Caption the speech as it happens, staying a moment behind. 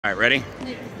All right, ready?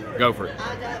 Go for it.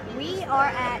 We are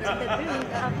at the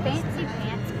booth of Fancy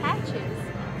Pants Patches,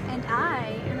 and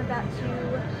I am about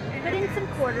to put in some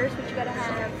quarters, which you gotta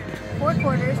have 4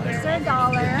 quarters. These are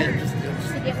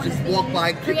 $1 to get one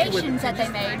of the creations that they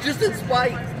made. Just in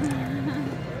spite.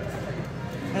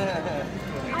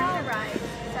 Alright,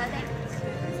 so I think...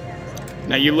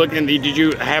 Now you look and did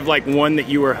you have like one that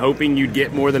you were hoping you'd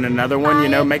get more than another one? You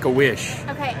know, make a wish.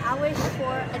 Okay, I wish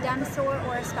for a dinosaur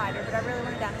or a spider, but I really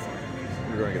want a dinosaur.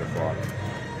 You're gonna get a frog.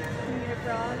 Can you get a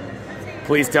frog?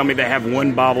 Please tell me they have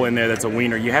one bobble in there that's a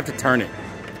wiener. You have to turn it.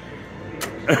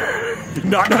 Do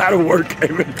not know how to work,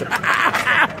 David.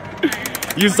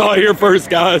 You saw it here first,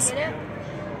 guys.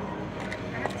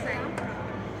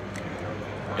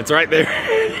 It's right there.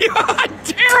 You are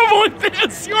terrible at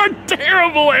this. You are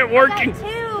terrible at working.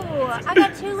 I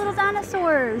got two little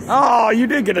dinosaurs. Oh, you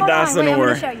did get a dinosaur. I'm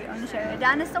gonna show you. I'm gonna show you. A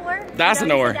dinosaur?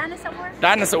 Dinosaur.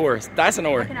 Dinosaurs.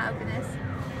 Dinosaur. Can I open this?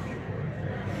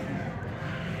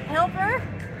 Helper?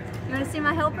 You wanna see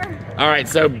my helper? All right,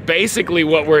 so basically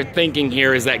what we're thinking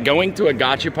here is that going to a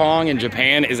gachapon in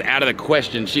Japan is out of the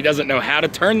question. She doesn't know how to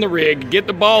turn the rig, get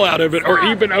the ball out of it, or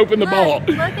even open the ball.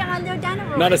 Look at my little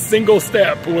dinosaur. Not a single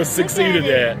step was succeeded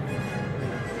at.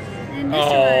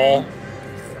 Oh,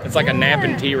 it's like a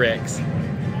napping T-Rex.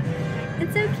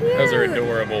 It's so cute. Those are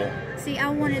adorable. See, I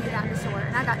wanted the dinosaur,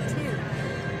 and I got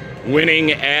 2.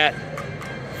 Winning at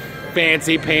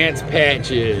Fancy Pants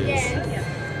Patches. Yes.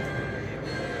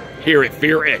 Here at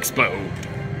Fear Expo.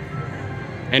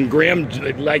 And Grimm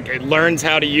learns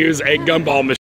how to use a gumball machine.